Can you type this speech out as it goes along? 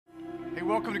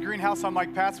welcome to Greenhouse. I'm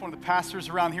Mike Patz, one of the pastors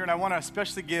around here, and I want to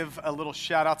especially give a little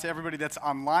shout out to everybody that's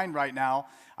online right now.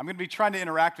 I'm going to be trying to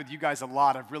interact with you guys a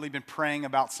lot. I've really been praying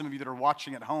about some of you that are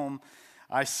watching at home.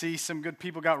 I see some good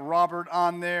people. Got Robert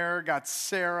on there, got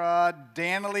Sarah,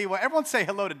 Danilee. Well, everyone say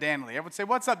hello to Danilee. Everyone say,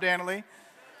 what's up, Danilee?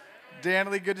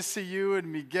 Danilee, good to see you,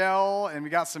 and Miguel, and we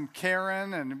got some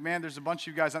Karen, and man, there's a bunch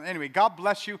of you guys on. Anyway, God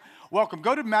bless you. Welcome.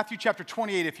 Go to Matthew chapter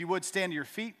 28, if you would, stand to your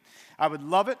feet. I would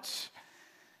love it.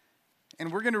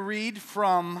 And we're going to read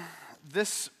from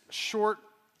this short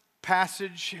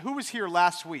passage. Who was here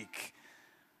last week?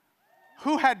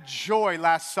 Who had joy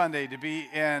last Sunday to be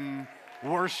in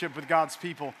worship with God's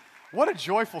people? What a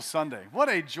joyful Sunday. What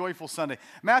a joyful Sunday.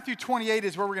 Matthew 28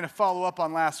 is where we're going to follow up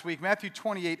on last week. Matthew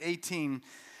 28:18.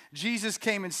 Jesus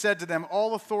came and said to them,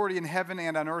 "All authority in heaven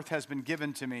and on earth has been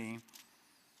given to me.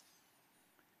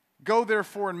 Go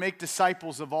therefore and make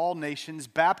disciples of all nations,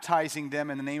 baptizing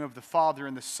them in the name of the Father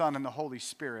and the Son and the Holy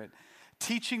Spirit,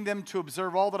 teaching them to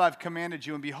observe all that I've commanded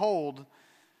you. And behold,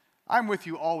 I'm with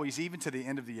you always, even to the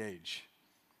end of the age."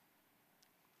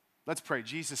 Let's pray.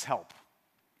 Jesus, help.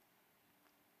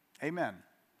 Amen.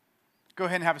 Go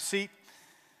ahead and have a seat.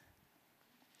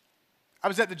 I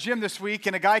was at the gym this week,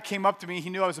 and a guy came up to me.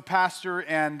 He knew I was a pastor,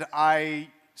 and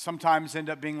I sometimes end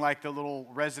up being like the little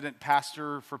resident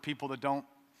pastor for people that don't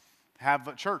have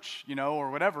a church, or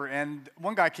whatever. And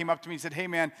one guy came up to me and said, "Hey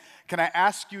man, can I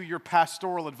ask you your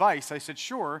pastoral advice?" I said,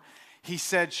 "Sure." He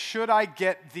said, "Should I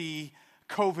get the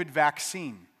COVID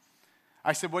vaccine?"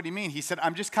 I said, "What do you mean?" He said,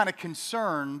 "I'm just kind of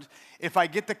concerned if I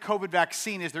get the COVID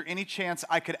vaccine, is there any chance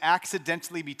I could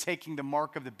accidentally be taking the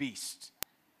mark of the beast?"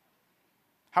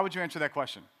 How would you answer that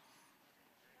question?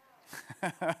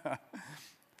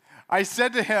 I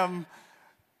said to him,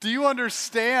 "Do you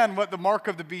understand what the mark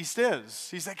of the beast is?"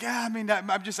 He's like, "Yeah, I mean, I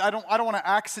don't want to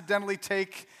accidentally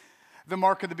take the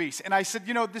mark of the beast." And I said,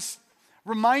 this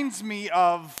reminds me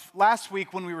of last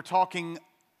week when we were talking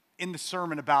in the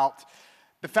sermon about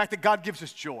the fact that God gives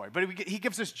us joy, but He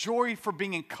gives us joy for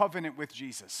being in covenant with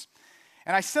Jesus.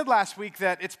 And I said last week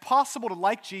that it's possible to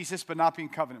like Jesus but not be in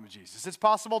covenant with Jesus. It's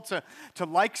possible to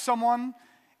like someone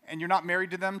and you're not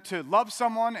married to them, to love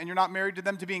someone and you're not married to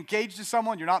them, to be engaged to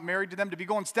someone, you're not married to them, to be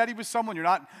going steady with someone, you're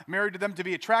not married to them, to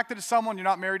be attracted to someone, you're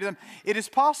not married to them. It is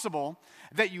possible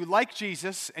that you like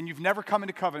Jesus and you've never come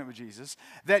into covenant with Jesus,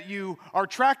 that you are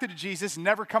attracted to Jesus,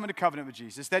 never come into covenant with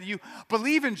Jesus, that you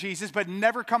believe in Jesus but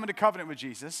never come into covenant with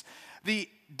Jesus. The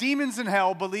demons in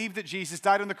hell believe that Jesus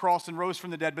died on the cross and rose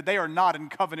from the dead, but they are not in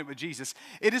covenant with Jesus.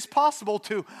 It is possible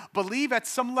to believe at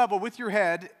some level with your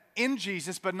head in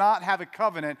Jesus, but not have a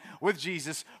covenant with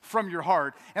Jesus from your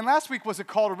heart. And last week was a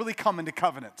call to really come into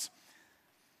covenants.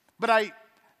 But I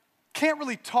can't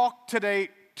really talk today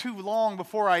too long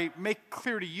before I make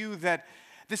clear to you that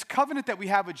this covenant that we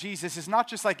have with Jesus is not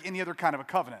just like any other kind of a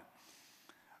covenant.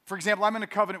 For example, I'm in a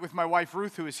covenant with my wife,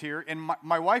 Ruth, who is here, and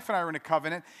my wife and I are in a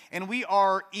covenant, and we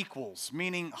are equals,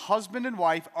 meaning husband and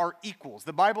wife are equals.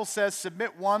 The Bible says,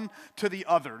 submit one to the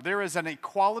other. There is an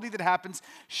equality that happens.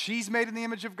 She's made in the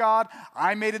image of God.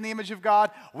 I'm made in the image of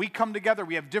God. We come together.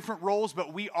 We have different roles,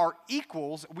 but we are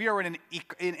equals. We are in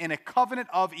a covenant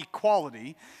of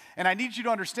equality. And I need you to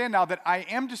understand now that I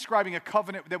am describing a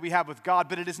covenant that we have with God,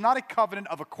 but it is not a covenant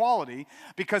of equality,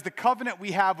 because the covenant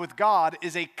we have with God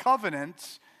is a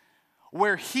covenant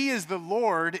where He is the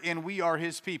Lord and we are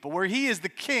His people, where He is the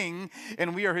King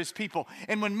and we are His people.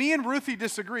 And when me and Ruthie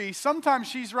disagree, sometimes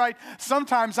she's right,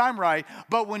 sometimes I'm right,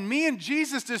 but when me and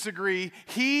Jesus disagree,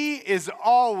 He is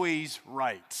always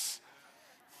right.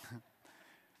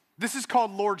 This is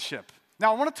called lordship.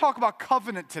 Now, I want to talk about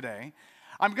covenant today.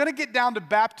 I'm going to get down to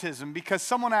baptism because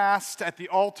someone asked at the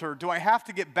altar, do I have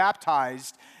to get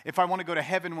baptized if I want to go to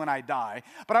heaven when I die?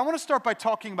 But I want to start by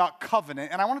talking about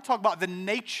covenant, and I want to talk about the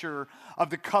nature of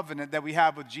the covenant that we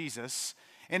have with Jesus.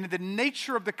 And the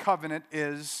nature of the covenant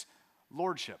is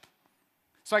lordship.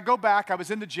 So I go back, I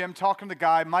was in the gym talking to the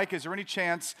guy, "Mike, is there any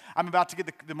chance I'm about to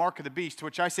get the mark of the beast?" To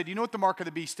which I said, "You know what the mark of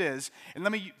the beast is?" And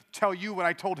let me tell you what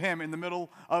I told him in the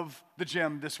middle of the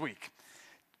gym this week.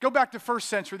 Go back to first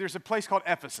century, there's a place called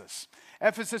Ephesus.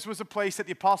 Ephesus was a place that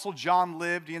the Apostle John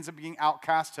lived. He ends up being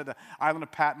outcast to the island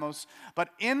of Patmos. But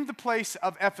in the place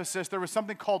of Ephesus, there was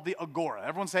something called the Agora.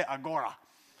 Everyone say Agora.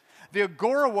 The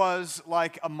Agora was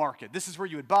like a market. This is where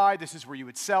you would buy, this is where you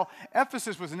would sell.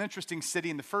 Ephesus was an interesting city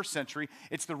in the first century.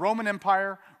 It's the Roman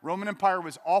Empire. Roman Empire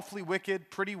was awfully wicked,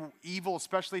 pretty evil,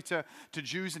 especially to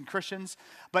Jews and Christians.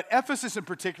 But Ephesus in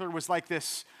particular was like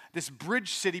this this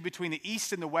bridge city between the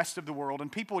east and the west of the world,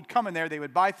 and people would come in there, they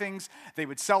would buy things, they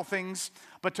would sell things.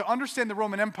 But to understand the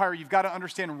Roman Empire, you've got to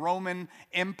understand Roman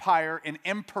Empire and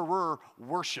emperor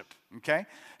worship, okay?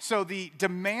 So the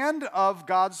demand of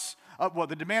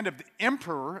the demand of the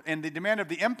emperor and the demand of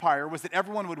the empire was that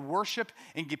everyone would worship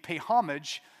and pay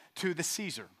homage to the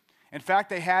Caesar. In fact,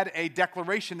 they had a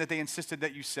declaration that they insisted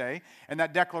that you say, and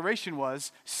that declaration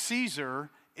was, Caesar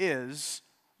is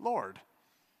Lord.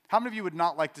 How many of you would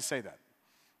not like to say that?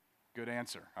 Good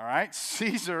answer, all right?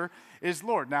 Caesar is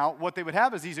Lord. Now, what they would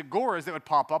have is these agoras that would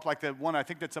pop up, like the one I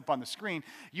think that's up on the screen.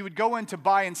 You would go in to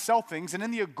buy and sell things, and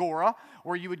in the agora,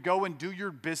 where you would go and do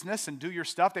your business and do your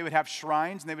stuff, they would have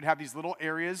shrines, and they would have these little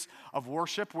areas of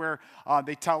worship where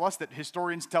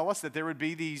historians tell us that there would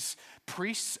be these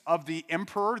priests of the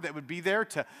emperor that would be there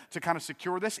to kind of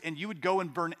secure this, and you would go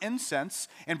and burn incense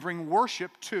and bring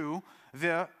worship to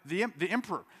the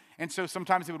emperor. And so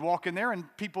sometimes they would walk in there, and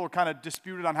people were kind of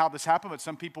disputed on how this happened, but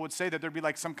some people would say that there'd be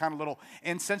like some kind of little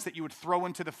incense that you would throw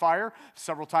into the fire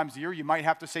several times a year. You might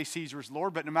have to say Caesar is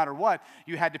Lord, but no matter what,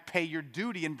 you had to pay your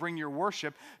duty and bring your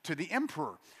worship to the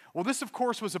emperor. Well, this, of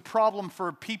course, was a problem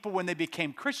for people when they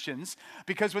became Christians,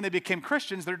 because when they became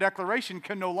Christians, their declaration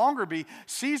can no longer be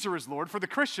Caesar is Lord. For the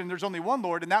Christian, there's only one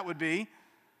Lord, and that would be,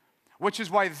 which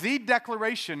is why the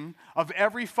declaration of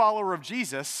every follower of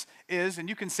Jesus is, and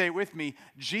you can say it with me,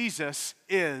 Jesus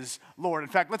is Lord. In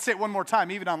fact, let's say it one more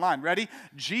time, even online. Ready?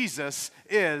 Jesus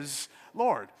is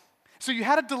Lord. So you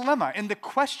had a dilemma, and the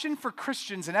question for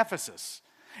Christians in Ephesus,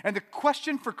 and the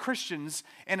question for Christians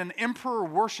in an emperor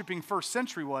worshiping first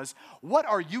century was, what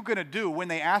are you going to do when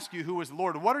they ask you who is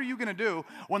Lord? What are you going to do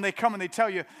when they come and they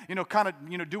tell you,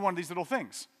 do one of these little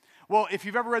things? Well, if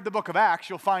you've ever read the book of Acts,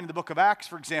 you'll find in the book of Acts,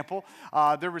 for example,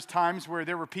 there was times where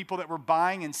there were people that were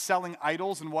buying and selling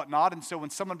idols and whatnot, and so when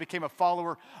someone became a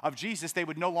follower of Jesus, they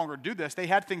would no longer do this. They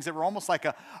had things that were almost like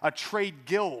a trade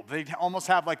guild. They'd almost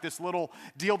have like this little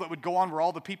deal that would go on where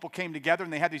all the people came together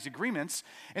and they had these agreements.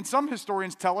 And some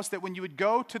historians tell us that when you would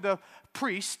go to the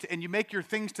priest and you make your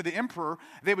things to the emperor,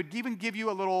 they would even give you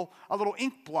a little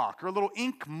ink block or a little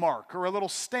ink mark or a little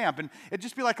stamp, and it'd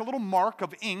just be like a little mark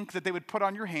of ink that they would put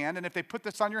on your hand. And if they put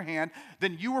this on your hand,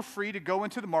 then you were free to go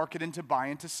into the market and to buy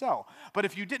and to sell. But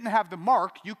if you didn't have the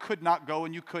mark, you could not go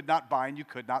and you could not buy and you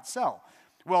could not sell.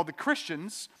 Well, the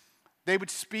Christians, they would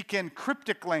speak in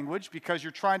cryptic language because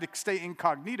you're trying to stay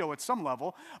incognito at some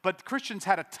level, but Christians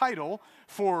had a title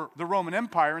for the Roman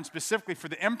Empire and specifically for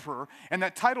the emperor, and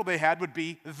that title they had would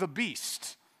be the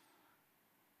Beast.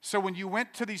 So when you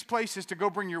went to these places to go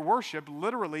bring your worship,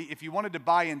 literally, if you wanted to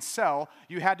buy and sell,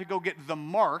 you had to go get the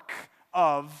mark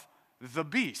of the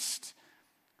beast.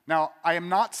 Now, I am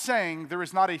not saying there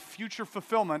is not a future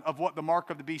fulfillment of what the mark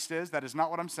of the beast is. That is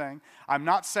not what I'm saying. I'm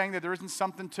not saying that there isn't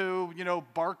something to,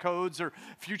 barcodes or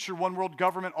future one world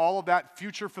government, all of that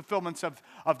future fulfillments of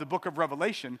the book of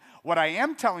Revelation. What I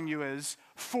am telling you is,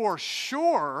 for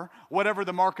sure, whatever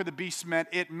the mark of the beast meant,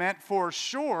 it meant for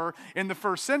sure in the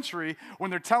first century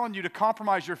when they're telling you to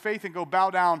compromise your faith and go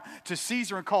bow down to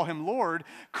Caesar and call him Lord.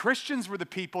 Christians were the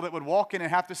people that would walk in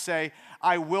and have to say,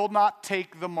 I will not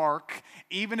take the mark,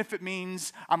 even if it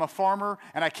means I'm a farmer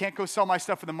and I can't go sell my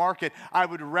stuff in the market. I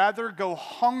would rather go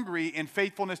hungry in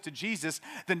faithfulness to Jesus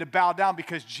than to bow down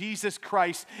because Jesus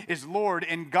Christ is Lord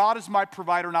and God is my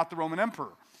provider, not the Roman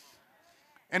emperor.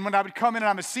 And when I would come in and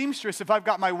I'm a seamstress, if I've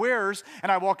got my wares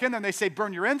and I walk in there and they say,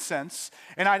 burn your incense,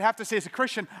 and I'd have to say as a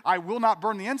Christian, I will not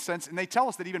burn the incense. And they tell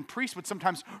us that even priests would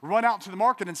sometimes run out to the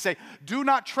market and say, do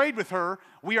not trade with her.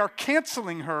 We are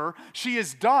canceling her. She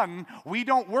is done. We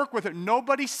don't work with her.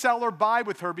 Nobody sell or buy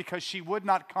with her because she would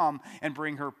not come and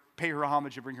pay her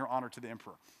homage and bring her honor to the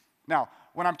emperor. Now,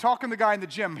 when I'm talking to the guy in the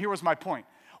gym, here was my point.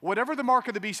 Whatever the mark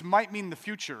of the beast might mean in the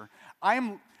future, I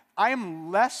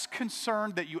am less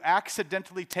concerned that you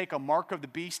accidentally take a mark of the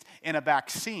beast in a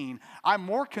vaccine. I'm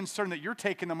more concerned that you're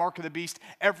taking the mark of the beast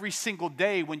every single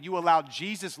day when you allow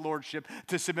Jesus' lordship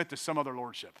to submit to some other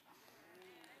lordship.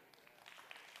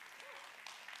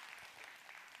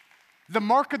 The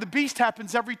mark of the beast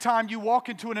happens every time you walk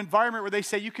into an environment where they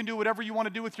say you can do whatever you want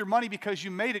to do with your money because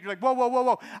you made it. You're like, whoa, whoa, whoa,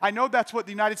 whoa. I know that's what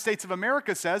the United States of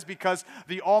America says because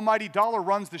the almighty dollar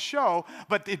runs the show,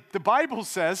 but the Bible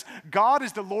says God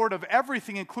is the Lord of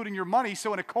everything, including your money.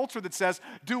 So in a culture that says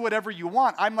do whatever you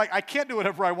want, I'm like, I can't do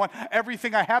whatever I want.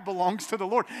 Everything I have belongs to the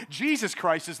Lord. Jesus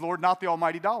Christ is Lord, not the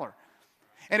almighty dollar.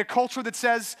 In a culture that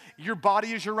says your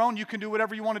body is your own, you can do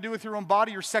whatever you want to do with your own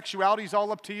body, your sexuality is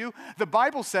all up to you. The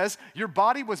Bible says your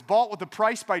body was bought with a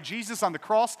price by Jesus on the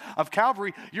cross of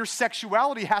Calvary. Your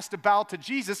sexuality has to bow to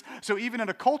Jesus. So even in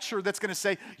a culture that's going to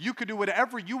say you can do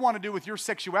whatever you want to do with your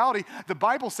sexuality, the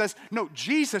Bible says, no,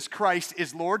 Jesus Christ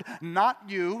is Lord, not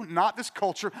you, not this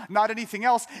culture, not anything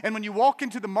else. And when you walk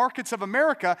into the markets of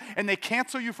America and they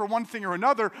cancel you for one thing or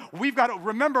another, we've got to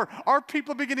remember our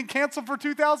people have been getting canceled for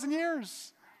 2,000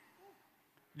 years.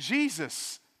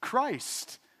 Jesus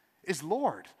Christ is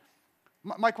Lord.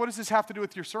 Mike, what does this have to do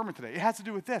with your sermon today? It has to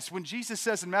do with this. When Jesus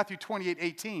says in Matthew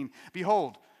 28:18,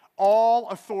 behold, all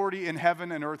authority in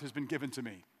heaven and earth has been given to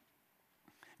me.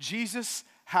 Jesus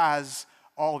has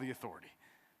all the authority.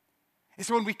 And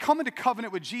so when we come into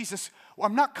covenant with Jesus, well,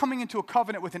 I'm not coming into a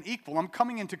covenant with an equal. I'm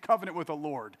coming into covenant with a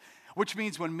Lord, which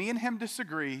means when me and him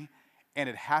disagree, and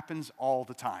it happens all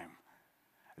the time.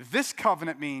 This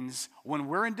covenant means when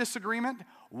we're in disagreement,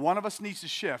 one of us needs to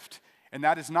shift, and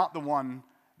that is not the one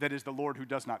that is the Lord who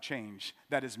does not change.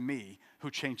 That is me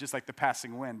who changes like the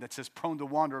passing wind that says, prone to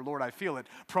wander, Lord, I feel it,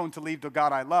 prone to leave the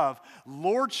God I love.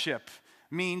 Lordship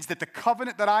means that the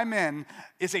covenant that I'm in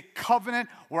is a covenant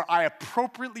where I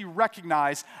appropriately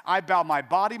recognize I bow my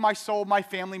body, my soul, my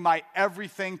family, my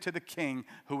everything to the King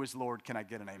who is Lord. Can I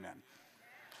get an amen?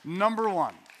 Number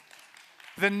one.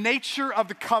 The nature of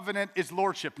the covenant is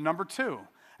lordship. Number two,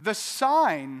 the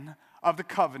sign of the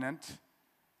covenant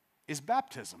is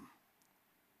baptism.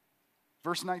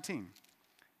 Verse 19,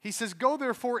 he says, go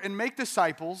therefore and make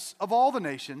disciples of all the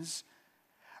nations,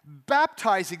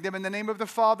 baptizing them in the name of the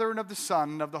Father and of the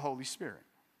Son and of the Holy Spirit.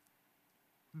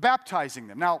 Baptizing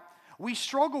them. Now, we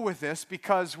struggle with this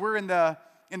because we're in the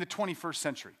 21st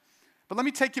century. But let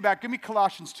me take you back. Give me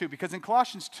Colossians 2, because in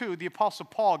Colossians 2, the Apostle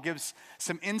Paul gives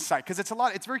some insight, because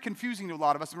it's very confusing to a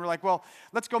lot of us, and we're like, well,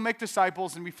 let's go make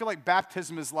disciples, and we feel like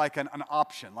baptism is like an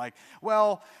option. Like,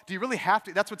 well, do you really have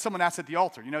to? That's what someone asked at the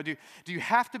altar. You know, do you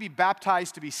have to be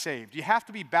baptized to be saved? Do you have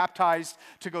to be baptized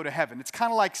to go to heaven? It's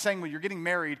kind of like saying when you're getting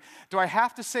married, do I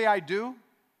have to say I do?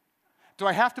 Do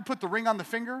I have to put the ring on the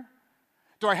finger?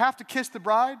 Do I have to kiss the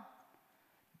bride?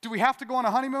 Do we have to go on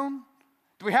a honeymoon?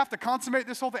 Do we have to consummate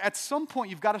this whole thing? At some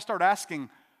point, you've got to start asking,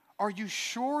 are you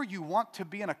sure you want to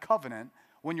be in a covenant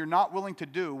when you're not willing to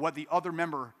do what the other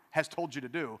member has told you to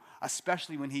do,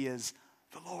 especially when he is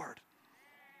the Lord?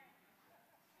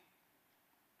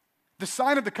 The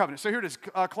sign of the covenant. So here it is,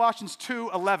 Colossians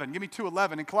 2:11. Give me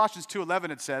 2:11. In Colossians 2:11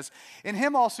 it says, in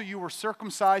him also you were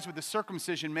circumcised with the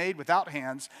circumcision made without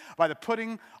hands by the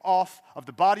putting off of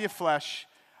the body of flesh,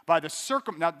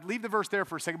 now leave the verse there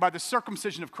for a second, by the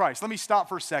circumcision of Christ. Let me stop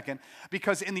for a second,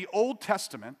 because in the Old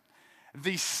Testament,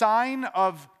 the sign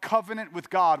of covenant with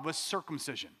God was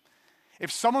circumcision.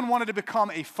 If someone wanted to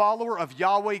become a follower of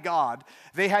Yahweh God,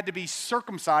 they had to be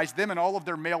circumcised, them and all of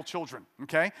their male children,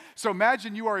 okay? So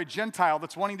imagine you are a Gentile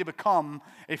that's wanting to become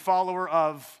a follower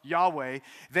of Yahweh.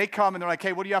 They come and they're like,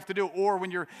 hey, what do you have to do? Or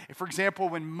for example,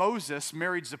 when Moses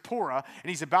married Zipporah and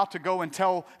he's about to go and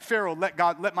tell Pharaoh,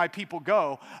 let my people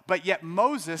go, but yet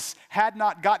Moses had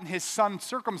not gotten his son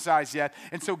circumcised yet,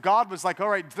 and so God was like, all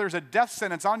right, there's a death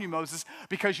sentence on you, Moses,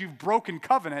 because you've broken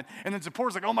covenant. And then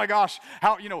Zipporah's like, oh my gosh,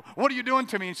 what are you doing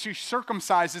to me? And she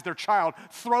circumcises their child,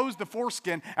 throws the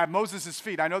foreskin at Moses'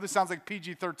 feet. I know this sounds like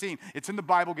PG-13. It's in the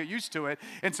Bible, get used to it.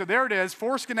 And so there it is,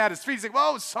 foreskin at his feet. He's like,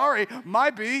 whoa, sorry,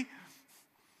 might be.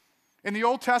 In the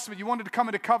Old Testament, you wanted to come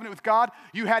into covenant with God,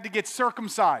 you had to get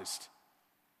circumcised.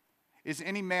 Is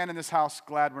any man in this house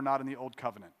glad we're not in the old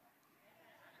covenant?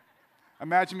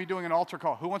 Imagine me doing an altar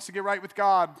call. Who wants to get right with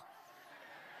God?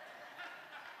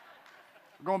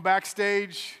 We're going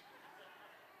backstage.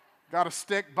 Got a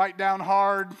stick, bite down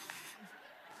hard.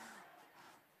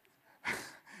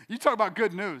 You talk about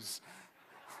good news.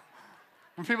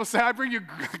 When people say, I bring you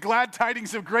glad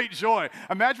tidings of great joy.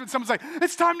 Imagine when someone's like,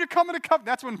 it's time to come into covenant.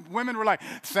 That's when women were like,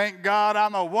 thank God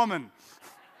I'm a woman.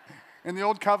 In the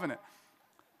old covenant.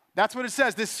 That's what it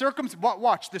says.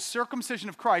 Watch, the circumcision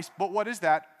of Christ. But what is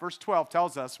that? Verse 12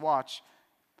 tells us, watch,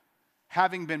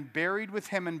 having been buried with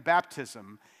him in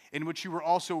baptism, in which you were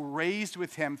also raised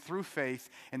with him through faith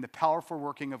in the powerful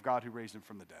working of God who raised him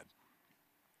from the dead.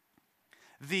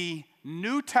 The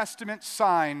New Testament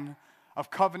sign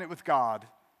of covenant with God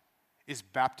is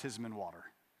baptism in water.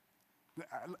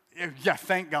 Yeah,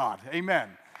 thank God. Amen.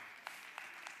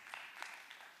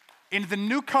 In the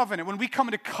new covenant, when we come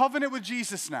into covenant with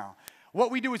Jesus now, what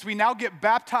we do is we now get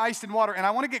baptized in water. And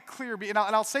I want to get clear, and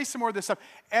I'll say some more of this stuff.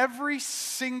 Every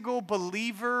single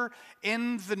believer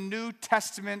in the New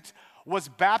Testament was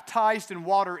baptized in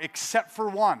water except for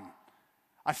one,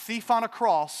 a thief on a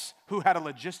cross who had a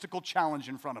logistical challenge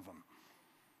in front of him.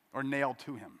 or nailed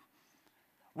to him.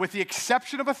 With the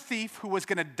exception of a thief who was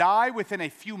going to die within a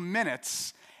few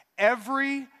minutes,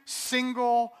 every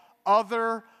single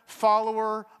other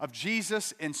follower of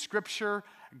Jesus in Scripture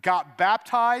got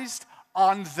baptized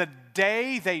on the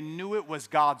day they knew it was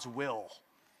God's will.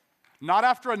 Not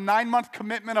after a 9-month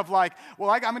commitment of like,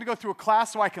 well, I'm going to go through a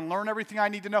class so I can learn everything I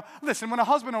need to know. Listen, when a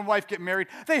husband and wife get married,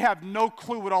 they have no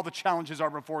clue what all the challenges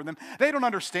are before them. They don't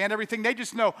understand everything. They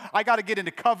just know, I got to get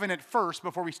into covenant first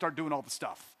before we start doing all the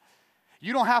stuff.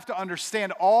 You don't have to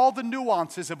understand all the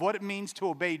nuances of what it means to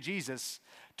obey Jesus.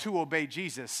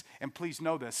 And please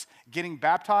know this, getting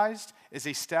baptized is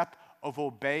a step of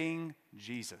obeying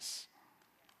Jesus.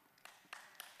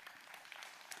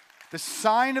 The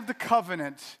sign of the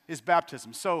covenant is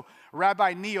baptism. So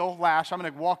Rabbi Neil Lash, I'm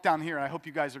going to walk down here, and I hope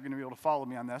you guys are going to be able to follow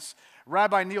me on this.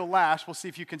 Rabbi Neil Lash, we'll see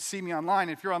if you can see me online.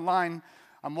 If you're online,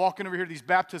 I'm walking over here to these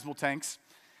baptismal tanks.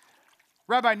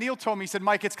 Rabbi Neil told me, he said,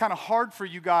 Mike, it's kind of hard for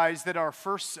you guys that are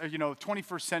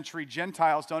 21st century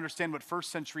Gentiles to understand what first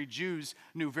century Jews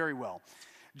knew very well.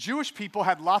 Jewish people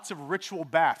had lots of ritual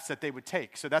baths that they would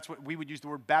take. So that's what we would use the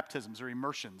word baptisms or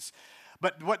immersions.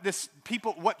 But what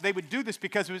they would do this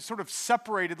because it was sort of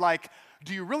separated like,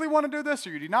 do you really want to do this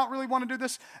or do you not really want to do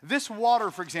this? This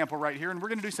water, for example, right here, and we're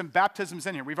going to do some baptisms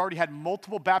in here. We've already had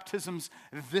multiple baptisms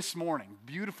this morning.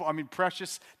 Beautiful,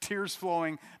 precious, tears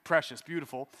flowing, precious,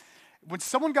 beautiful. When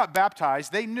someone got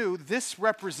baptized, they knew this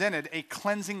represented a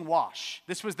cleansing wash.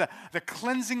 This was the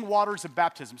cleansing waters of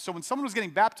baptism. So when someone was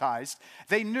getting baptized,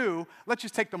 they knew, let's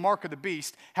just take the mark of the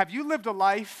beast. Have you lived a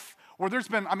life where there's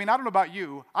been, I don't know about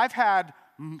you, I've had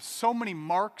so many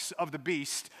marks of the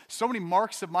beast, so many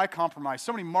marks of my compromise,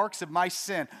 so many marks of my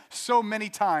sin, so many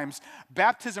times.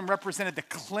 Baptism represented the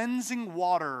cleansing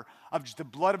water of the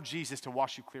blood of Jesus to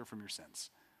wash you clear from your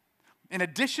sins. In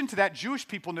addition to that, Jewish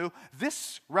people knew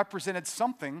this represented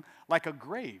something like a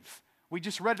grave. We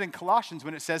just read it in Colossians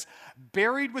when it says,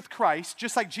 buried with Christ,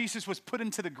 just like Jesus was put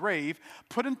into the grave,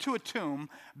 put into a tomb,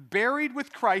 buried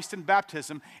with Christ in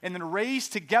baptism, and then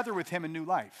raised together with him in new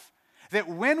life. That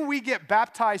when we get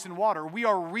baptized in water, we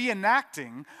are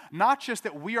reenacting not just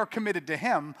that we are committed to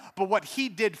him, but what he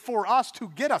did for us to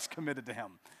get us committed to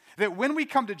him. That when we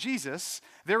come to Jesus,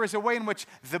 there is a way in which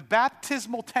the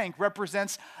baptismal tank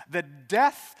represents the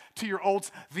death to your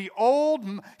the old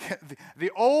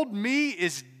me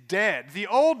is dead. The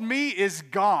old me is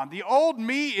gone. The old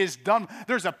me is done.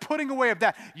 There's a putting away of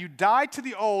that. You die to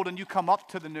the old and you come up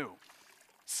to the new.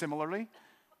 Similarly,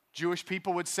 Jewish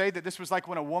people would say that this was like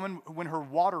when her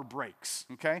water breaks,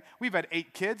 okay? We've had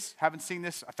 8 kids, haven't seen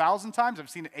this 1,000 times, I've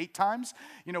seen it 8 times.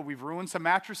 We've ruined some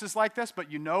mattresses like this, but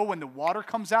when the water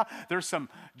comes out, there's some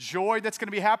joy that's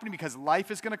gonna be happening because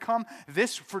life is gonna come.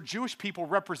 This, for Jewish people,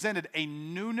 represented a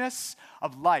newness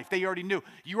of life. They already knew,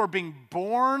 you are being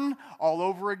born all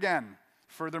over again.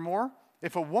 Furthermore,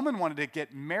 if a woman wanted to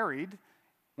get married,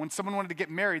 when someone wanted to get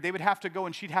married, they would have to go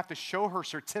and she'd have to show her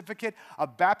certificate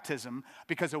of baptism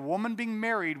because a woman being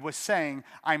married was saying,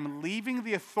 I'm leaving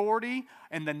the authority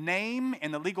and the name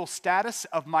and the legal status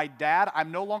of my dad.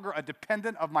 I'm no longer a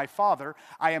dependent of my father.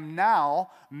 I am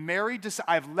now married to,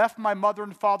 I've left my mother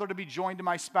and father to be joined to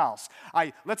my spouse.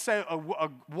 Let's say a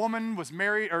woman was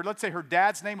married, or let's say her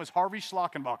dad's name was Harvey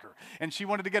Schlockenbacher, and she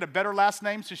wanted to get a better last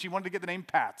name, so she wanted to get the name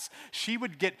Pats. She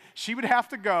would have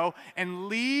to go and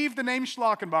leave the name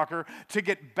Schlockenbacher to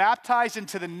get baptized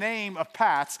into the name of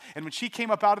Pats, and when she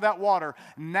came up out of that water,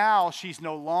 now she's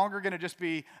no longer going to just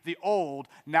be the old,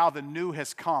 now the new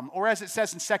has come. Or as it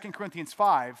says in 2 Corinthians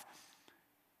 5,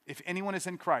 if anyone is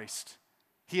in Christ,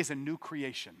 he is a new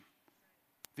creation.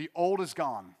 The old is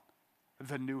gone,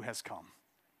 the new has come.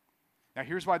 Now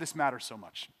here's why this matters so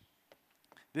much.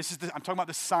 I'm talking about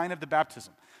the sign of the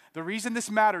baptism. The reason this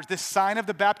matters, this sign of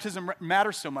the baptism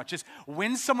matters so much is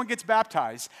when someone gets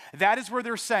baptized, that is where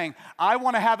they're saying, I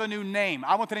want to have a new name.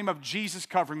 I want the name of Jesus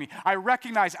covering me. I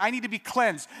recognize I need to be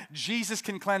cleansed. Jesus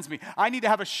can cleanse me. I need to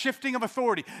have a shifting of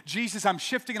authority. Jesus, I'm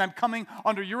shifting and I'm coming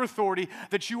under your authority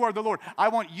that you are the Lord. I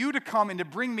want you to come and to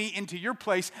bring me into your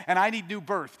place, and I need new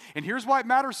birth. And here's why it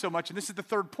matters so much, and this is the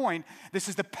third point. This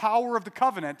is the power of the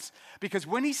covenant, because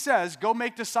when he says, go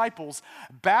make disciples,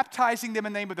 baptizing them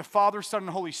in the name of the Father, Son, and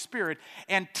Holy Spirit,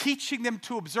 and teaching them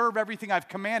to observe everything I've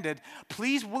commanded,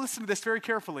 please listen to this very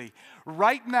carefully.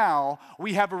 Right now,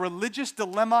 we have a religious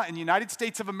dilemma in the United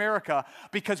States of America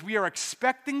because we are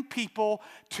expecting people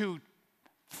to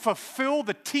fulfill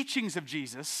the teachings of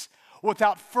Jesus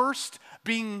without first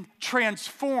being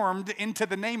transformed into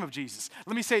the name of Jesus.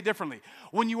 Let me say it differently.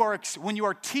 When you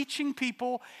are teaching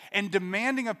people and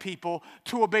demanding of people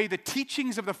to obey the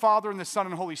teachings of the Father and the Son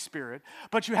and Holy Spirit,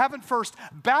 but you haven't first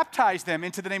baptized them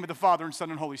into the name of the Father and Son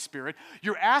and Holy Spirit,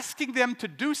 you're asking them to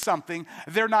do something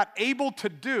they're not able to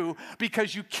do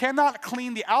because you cannot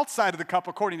clean the outside of the cup,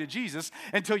 according to Jesus,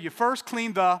 until you first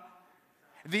clean the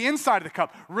inside of the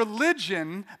cup.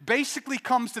 Religion basically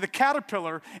comes to the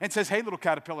caterpillar and says, hey, little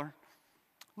caterpillar,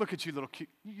 look at you,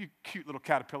 you cute little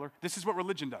caterpillar. This is what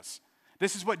religion does.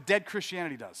 This is what dead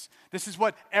Christianity does. This is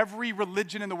what every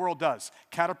religion in the world does.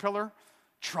 Caterpillar,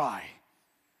 try.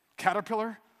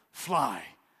 Caterpillar, fly.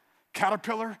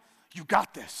 Caterpillar, you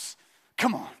got this.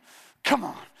 Come on, come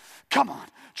on, come on.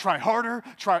 Try harder,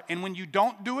 try. And when you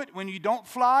don't do it, when you don't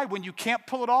fly, when you can't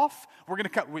pull it off, we're going to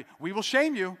cut. We will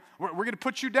shame you. We're going to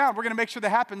put you down. We're going to make sure that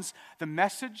happens. The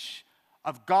message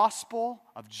of gospel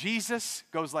of Jesus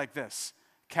goes like this.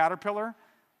 Caterpillar,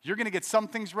 you're going to get some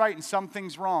things right and some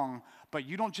things wrong, but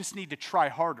you don't just need to try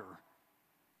harder.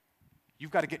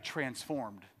 You've got to get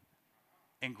transformed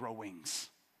and grow wings.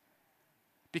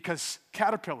 Because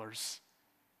caterpillars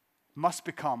must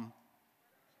become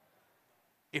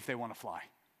if they want to fly.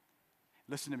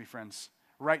 Listen to me, friends.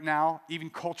 Right now, even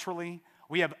culturally,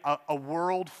 we have a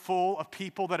world full of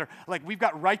people that are like, we've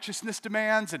got righteousness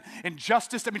demands and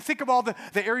justice. I mean, think of all the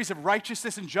areas of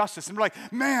righteousness and justice. And we're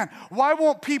like, man, why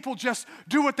won't people just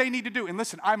do what they need to do? And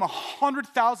listen, I'm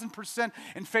 100,000%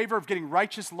 in favor of getting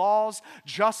righteous laws,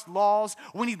 just laws.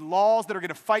 We need laws that are going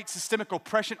to fight systemic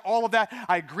oppression, all of that.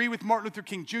 I agree with Martin Luther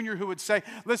King Jr., who would say,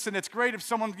 listen, it's great if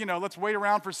someone, let's wait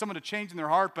around for someone to change in their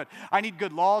heart, but I need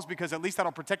good laws because at least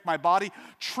that'll protect my body.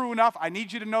 True enough. I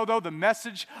need you to know, though, the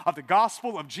message of the gospel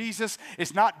of Jesus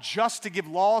is not just to give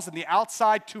laws on the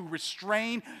outside to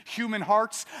restrain human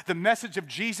hearts. The message of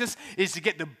Jesus is to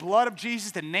get the blood of Jesus,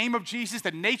 the name of Jesus,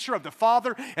 the nature of the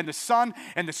Father and the Son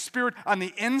and the Spirit on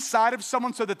the inside of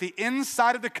someone so that the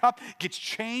inside of the cup gets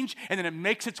changed and then it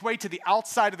makes its way to the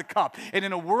outside of the cup. And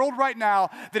in a world right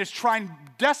now that is trying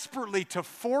desperately to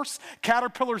force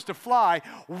caterpillars to fly,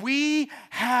 we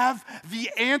have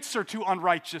the answer to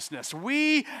unrighteousness.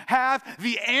 We have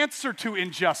the answer to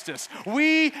injustice.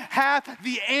 We have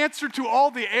the answer to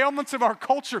all the ailments of our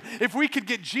culture. If we could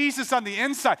get Jesus on the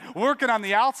inside, working on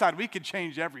the outside, we could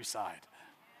change every side.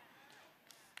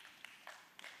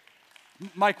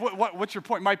 Mike, what's your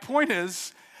point? My point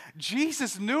is,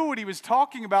 Jesus knew what he was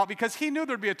talking about because he knew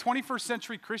there'd be a 21st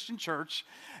century Christian church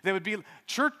that would be,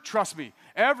 church, trust me,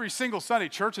 every single Sunday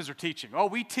churches are teaching. Oh,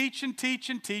 we teach and teach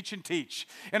and teach and teach.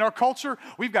 In our culture,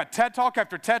 we've got TED Talk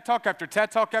after TED Talk after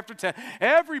TED Talk after TED.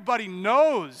 Everybody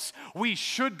knows we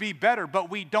should be better, but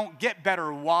we don't get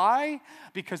better. Why?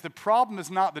 Because the problem is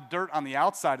not the dirt on the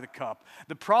outside of the cup.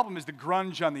 The problem is the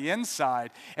grunge on the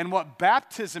inside. And what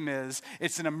baptism is,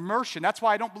 it's an immersion. That's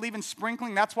why I don't believe in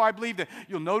sprinkling. That's why I believe that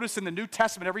you'll notice in the New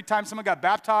Testament, every time someone got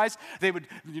baptized,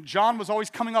 John was always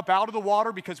coming up out of the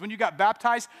water because when you got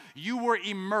baptized, you were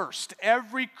immersed.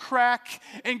 Every crack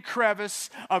and crevice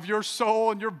of your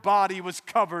soul and your body was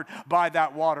covered by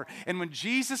that water. And when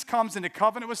Jesus comes into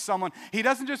covenant with someone, he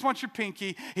doesn't just want your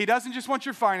pinky. He doesn't just want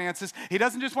your finances. He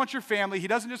doesn't just want your family. He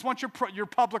doesn't just want your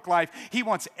public life. He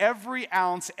wants every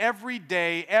ounce, every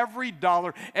day, every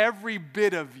dollar, every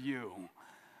bit of you.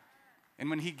 And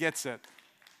when he gets it,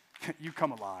 you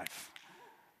come alive.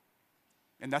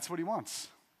 And that's what he wants.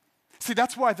 See,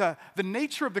 that's why the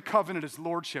nature of the covenant is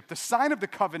lordship. The sign of the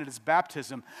covenant is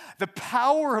baptism. The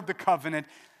power of the covenant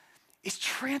is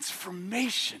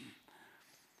transformation.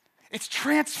 It's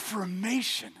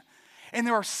transformation. And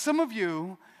there are some of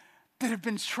you that have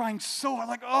been trying so hard,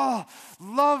 like, oh,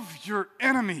 love your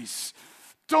enemies.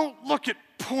 Don't look at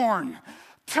porn.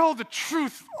 Tell the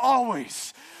truth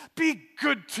always. Be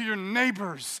good to your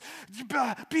neighbors.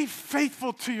 Be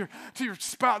faithful to your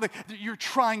spouse. Like, you're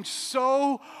trying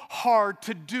so hard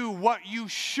to do what you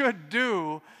should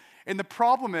do. And the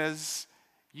problem is,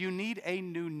 you need a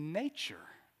new nature.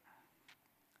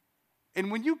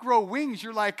 And when you grow wings,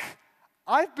 you're like,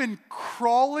 I've been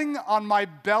crawling on my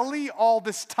belly all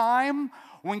this time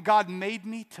when God made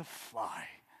me to fly.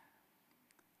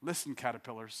 Listen,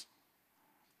 caterpillars.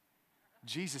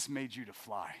 Jesus made you to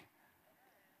fly.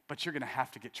 But you're going to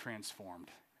have to get transformed.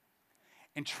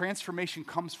 And transformation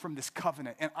comes from this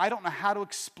covenant. And I don't know how to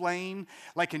explain,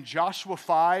 like in Joshua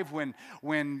 5,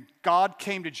 when God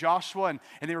came to Joshua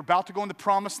and they were about to go in the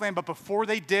promised land, but before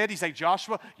they did, he's like,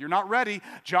 Joshua, you're not ready.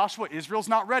 Joshua, Israel's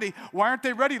not ready. Why aren't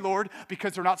they ready, Lord?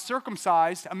 Because they're not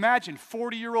circumcised. Imagine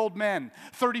 40-year-old men,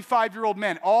 35-year-old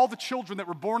men, all the children that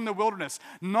were born in the wilderness,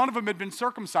 none of them had been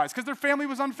circumcised because their family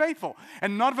was unfaithful,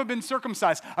 and none of them had been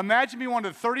circumcised. Imagine being one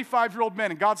of the 35-year-old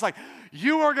men, and God's like,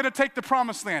 you are going to take the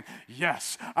promised land. Yes.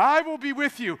 I will be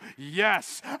with you.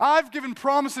 Yes. I've given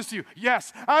promises to you.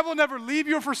 Yes. I will never leave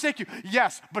you or forsake you.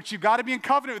 Yes. But you got to be in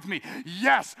covenant with me.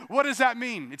 Yes. What does that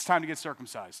mean? It's time to get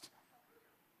circumcised.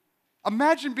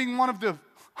 Imagine being one of the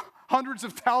hundreds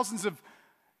of thousands of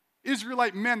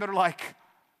Israelite men that are like,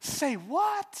 say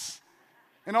what?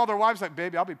 And all their wives like,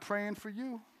 baby, I'll be praying for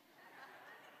you.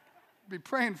 I'll be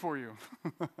praying for you.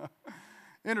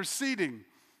 Interceding.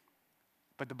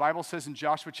 But the Bible says in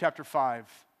Joshua chapter 5,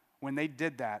 when they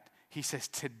did that, he says,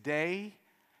 today,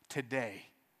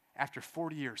 after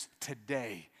 40 years,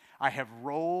 today, I have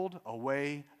rolled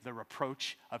away the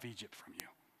reproach of Egypt from you.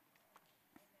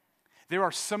 There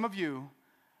are some of you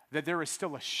that there is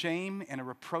still a shame and a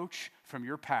reproach from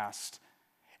your past,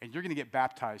 and you're going to get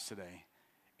baptized today,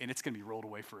 and it's going to be rolled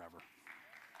away forever.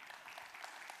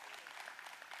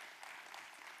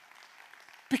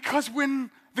 Because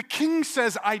when the king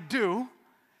says, I do,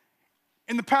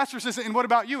 and the pastor says, and what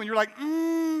about you? And you're like,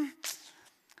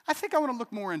 I think I want to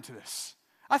look more into this.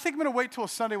 I think I'm going to wait till a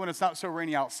Sunday when it's not so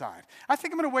rainy outside. I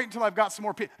think I'm going to wait until I've got some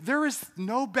more people. There is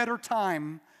no better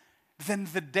time than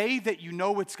the day that you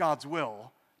know it's God's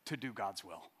will to do God's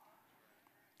will.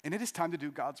 And it is time to do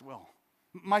God's will.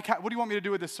 Mike, what do you want me to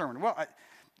do with this sermon? Well,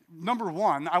 number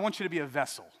one, I want you to be a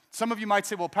vessel. Some of you might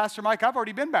say, well, Pastor Mike, I've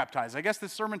already been baptized. I guess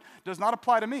this sermon does not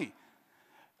apply to me.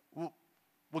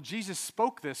 Well, Jesus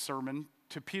spoke this sermon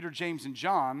to Peter, James, and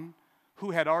John,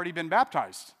 who had already been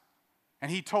baptized.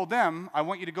 And he told them, I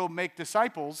want you to go make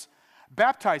disciples,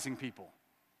 baptizing people.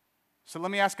 So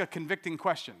let me ask a convicting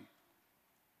question.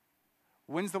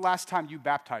 When's the last time you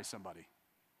baptized somebody?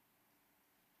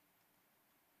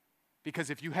 Because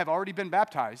if you have already been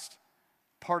baptized,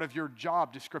 part of your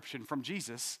job description from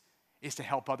Jesus is to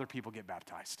help other people get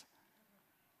baptized.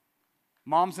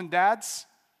 Moms and dads,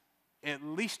 at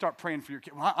least start praying for your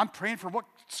kid. Well, I'm praying for what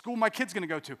school my kid's going to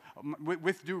go to,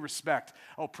 with due respect.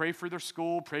 Oh, pray for their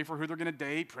school, pray for who they're going to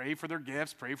date, pray for their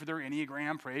gifts, pray for their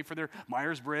Enneagram, pray for their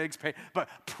Myers-Briggs, but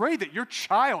pray that your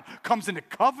child comes into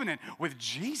covenant with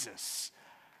Jesus.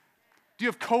 Do you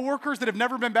have coworkers that have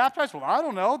never been baptized? Well, I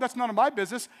don't know. That's none of my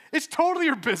business. It's totally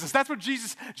your business. That's what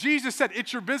Jesus said.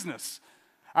 It's your business.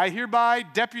 I hereby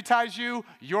deputize you,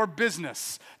 your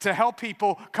business, to help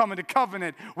people come into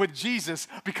covenant with Jesus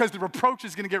because the reproach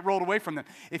is going to get rolled away from them.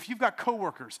 If you've got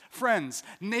coworkers, friends,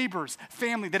 neighbors,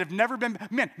 family that have never been,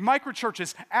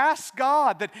 microchurches, ask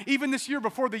God that even this year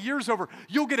before the year's over,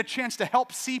 you'll get a chance to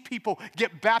help see people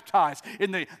get baptized,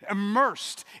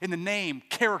 immersed in the name,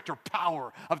 character,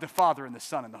 power of the Father and the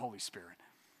Son and the Holy Spirit.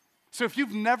 So if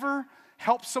you've never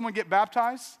helped someone get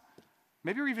baptized,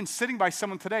 maybe you're even sitting by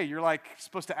someone today. You're like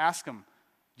supposed to ask them,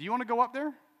 do you want to go up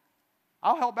there?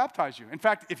 I'll help baptize you. In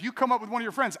fact, if you come up with one of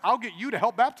your friends, I'll get you to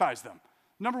help baptize them.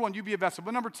 Number one, you be a vessel.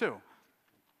 But number two,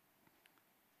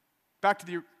 back to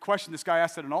the question this guy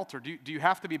asked at an altar, do you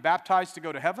have to be baptized to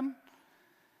go to heaven?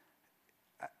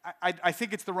 I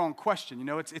think it's the wrong question. You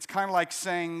know, it's kind of like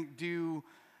saying, do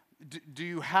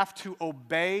you have to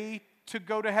obey to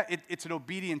go to heaven? It's an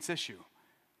obedience issue.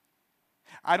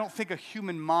 I don't think a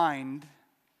human mind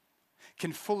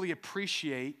can fully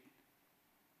appreciate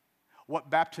what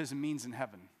baptism means in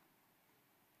heaven.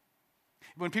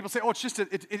 When people say, "Oh, it's just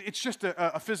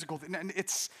a physical thing," and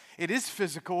it is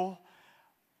physical.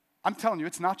 I'm telling you,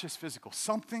 it's not just physical.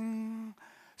 Something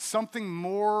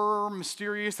more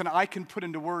mysterious than I can put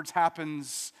into words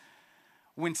happens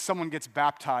when someone gets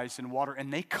baptized in water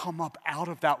and they come up out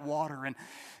of that water. And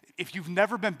if you've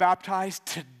never been baptized,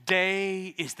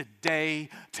 today is the day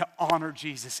to honor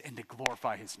Jesus and to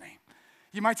glorify his name.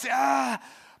 You might say,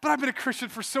 but I've been a Christian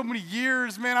for so many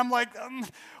years, man. I'm like,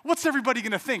 what's everybody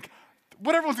going to think?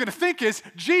 What everyone's going to think is,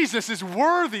 Jesus is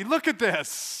worthy. Look at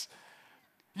this.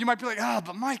 You might be like,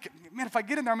 but Mike, man, if I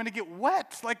get in there, I'm going to get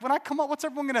wet. Like when I come up, what are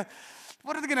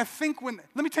they going to think when,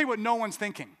 let me tell you what no one's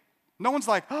thinking. No one's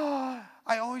like,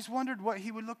 I always wondered what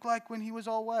he would look like when he was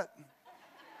all wet.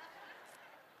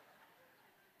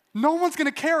 No one's going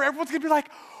to care. Everyone's going to be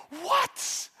like,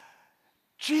 what?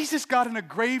 Jesus got in a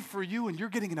grave for you and you're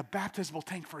getting in a baptismal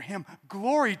tank for him.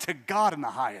 Glory to God in the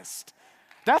highest.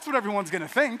 That's what everyone's going to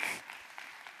think.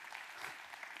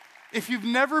 If you've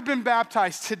never been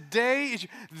baptized, today is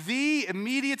the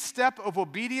immediate step of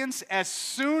obedience as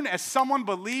soon as someone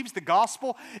believes the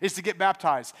gospel is to get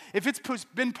baptized. If it's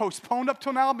been postponed up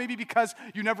till now, maybe because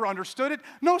you never understood it,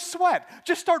 no sweat.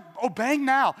 Just start obeying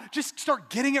now. Just start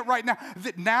getting it right now.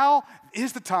 Now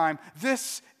is the time.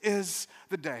 This is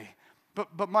the day.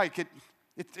 But Mike, it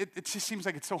just seems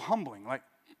like it's so humbling.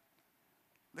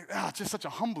 It's just such a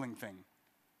humbling thing.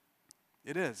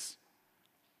 It is.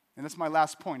 And that's my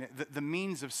last point. The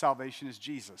means of salvation is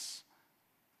Jesus,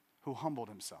 who humbled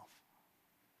himself.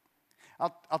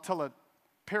 I'll tell a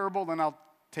parable, then I'll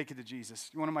take it to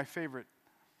Jesus. One of my favorite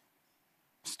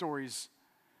stories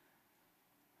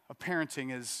of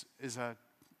parenting is a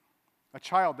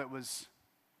child that was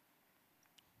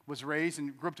raised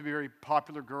and grew up to be a very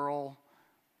popular girl,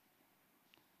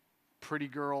 pretty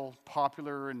girl,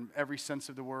 popular in every sense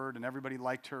of the word, and everybody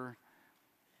liked her.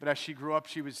 But as she grew up,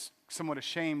 she was somewhat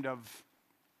ashamed of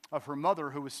her mother,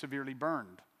 who was severely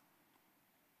burned.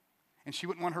 And she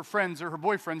wouldn't want her friends or her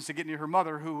boyfriends to get near her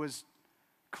mother, who was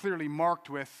clearly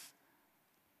marked with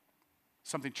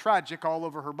something tragic all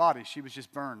over her body. She was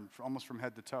just burned almost from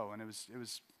head to toe, and it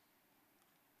was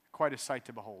quite a sight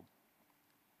to behold.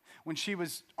 When she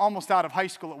was almost out of high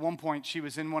school at one point, she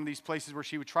was in one of these places where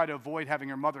she would try to avoid having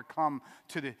her mother come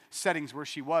to the settings where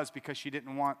she was because she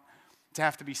didn't want to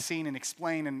have to be seen and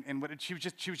explain, and she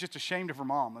was just ashamed of her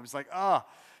mom. It was like,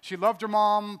 she loved her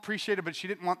mom, appreciated, but she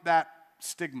didn't want that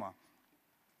stigma.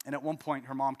 And at one point,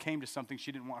 her mom came to something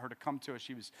she didn't want her to come to as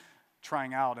she was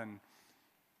trying out, and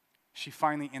she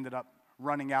finally ended up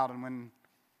running out. And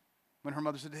when her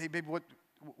mother said, "Hey, baby,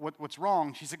 what's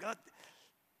wrong?" She's like,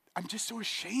 "I'm just so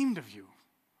ashamed of you.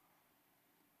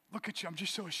 Look at you, I'm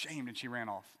just so ashamed." And she ran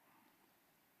off.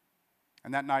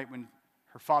 And that night when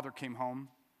her father came home,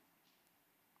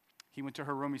 he went to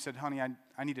her room. He said, "Honey,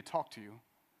 I need to talk to you.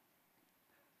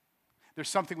 There's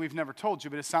something we've never told you,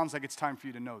 but it sounds like it's time for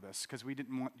you to know this, because we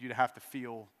didn't want you to have to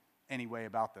feel any way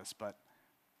about this. But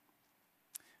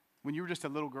when you were just a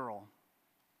little girl,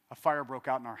 a fire broke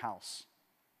out in our house.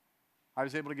 I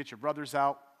was able to get your brothers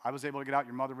out. I was able to get out.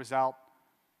 Your mother was out.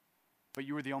 But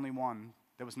you were the only one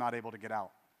that was not able to get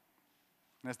out.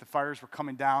 And as the fires were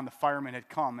coming down, the firemen had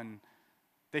come, and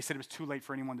they said it was too late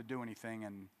for anyone to do anything,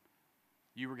 and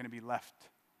you were going to be left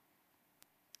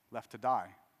to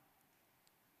die.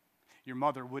 Your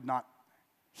mother would not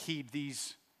heed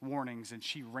these warnings, and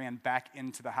she ran back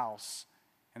into the house.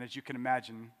 And as you can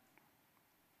imagine,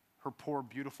 her poor,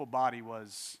 beautiful body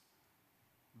was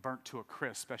burnt to a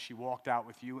crisp as she walked out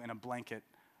with you in a blanket,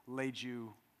 laid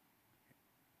you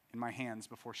in my hands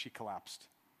before she collapsed.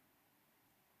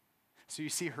 So you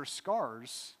see, her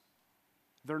scars,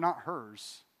 they're not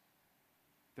hers,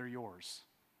 they're yours.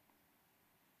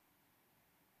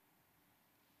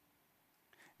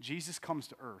 Jesus comes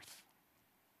to earth,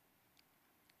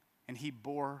 and he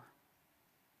bore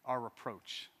our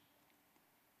reproach.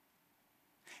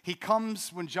 He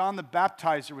comes when John the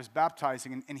Baptizer was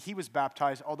baptizing, and he was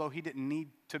baptized, although he didn't need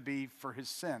to be for his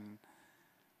sin,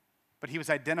 but he was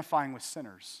identifying with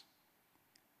sinners.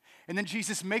 And then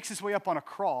Jesus makes his way up on a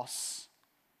cross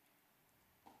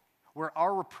where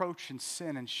our reproach and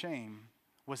sin and shame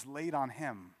was laid on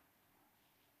him.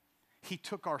 He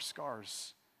took our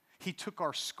scars. He took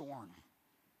our scorn.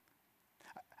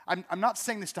 I'm not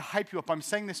saying this to hype you up. I'm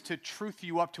saying this to truth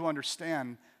you up to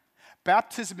understand.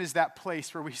 Baptism is that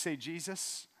place where we say,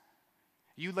 Jesus,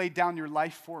 you laid down your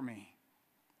life for me.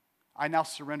 I now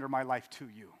surrender my life to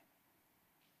you.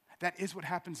 That is what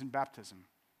happens in baptism.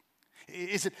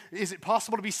 Is it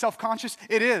possible to be self-conscious?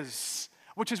 It is,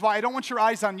 which is why I don't want your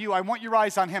eyes on you. I want your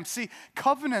eyes on him. See,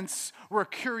 covenants were a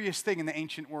curious thing in the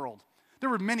ancient world. There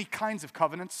were many kinds of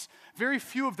covenants. Very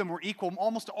few of them were equal.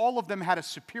 Almost all of them had a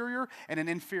superior and an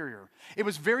inferior. It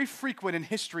was very frequent in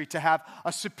history to have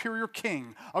a superior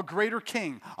king, a greater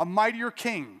king, a mightier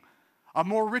king, a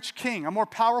more rich king, a more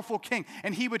powerful king.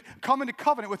 And he would come into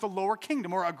covenant with a lower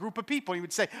kingdom or a group of people. He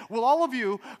would say, will all of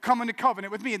you come into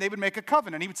covenant with me? And they would make a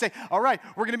covenant. He would say, all right,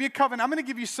 we're going to be a covenant. I'm going to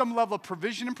give you some level of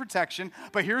provision and protection.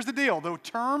 But here's the deal. The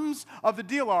terms of the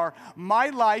deal are, my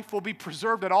life will be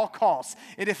preserved at all costs.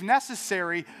 And if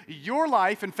necessary, your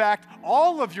life, in fact,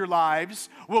 all of your lives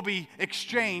will be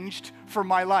exchanged for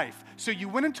my life. So you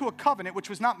went into a covenant which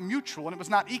was not mutual and it was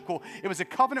not equal. It was a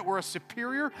covenant where a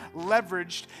superior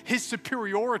leveraged his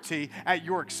superiority at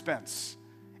your expense.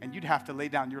 And you'd have to lay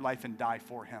down your life and die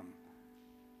for him.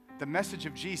 The message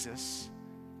of Jesus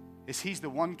is he's the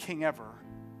one king ever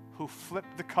who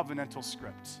flipped the covenantal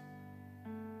script.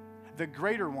 The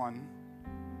greater one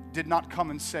did not come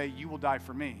and say, you will die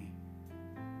for me.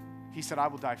 He said, I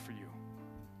will die for you.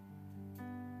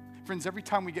 Friends, every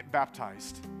time we get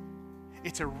baptized,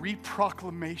 It's a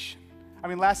reproclamation. I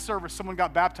mean, last service, someone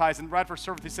got baptized, and right after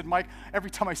service, they said, Mike,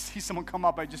 every time I see someone come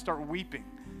up, I just start weeping.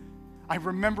 I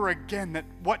remember again that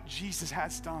what Jesus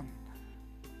has done.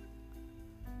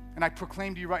 And I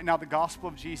proclaim to you right now the gospel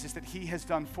of Jesus, that he has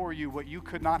done for you what you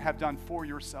could not have done for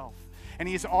yourself. And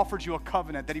he has offered you a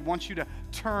covenant that he wants you to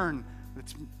turn.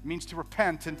 It means to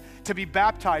repent and to be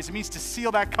baptized. It means to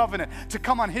seal that covenant, to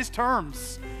come on his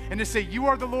terms and to say, you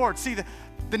are the Lord. See,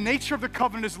 the nature of the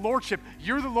covenant is lordship.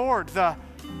 You're the Lord. The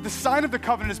sign of the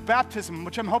covenant is baptism,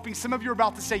 which I'm hoping some of you are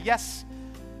about to say yes.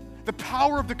 The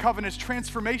power of the covenant is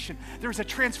transformation. There's a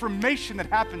transformation that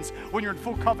happens when you're in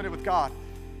full covenant with God.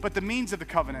 But the means of the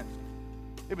covenant,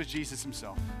 it was Jesus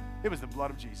himself. It was the blood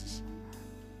of Jesus.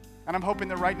 And I'm hoping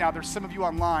that right now there's some of you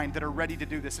online that are ready to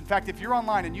do this. In fact, if you're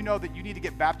online and you know that you need to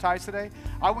get baptized today,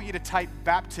 I want you to type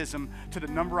baptism to the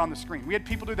number on the screen. We had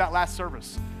people do that last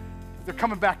service. They're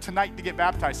coming back tonight to get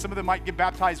baptized. Some of them might get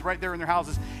baptized right there in their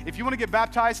houses. If you want to get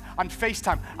baptized on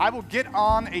FaceTime, I will get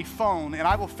on a phone and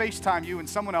I will FaceTime you and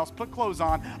someone else, put clothes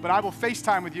on, but I will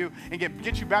FaceTime with you and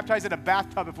get you baptized in a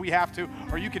bathtub if we have to,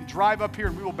 or you can drive up here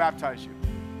and we will baptize you.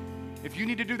 If you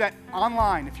need to do that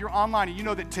online, if you're online and you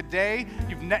know that today,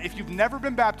 if you've never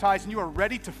been baptized and you are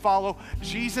ready to follow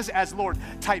Jesus as Lord,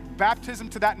 type baptism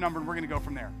to that number and we're going to go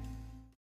from there.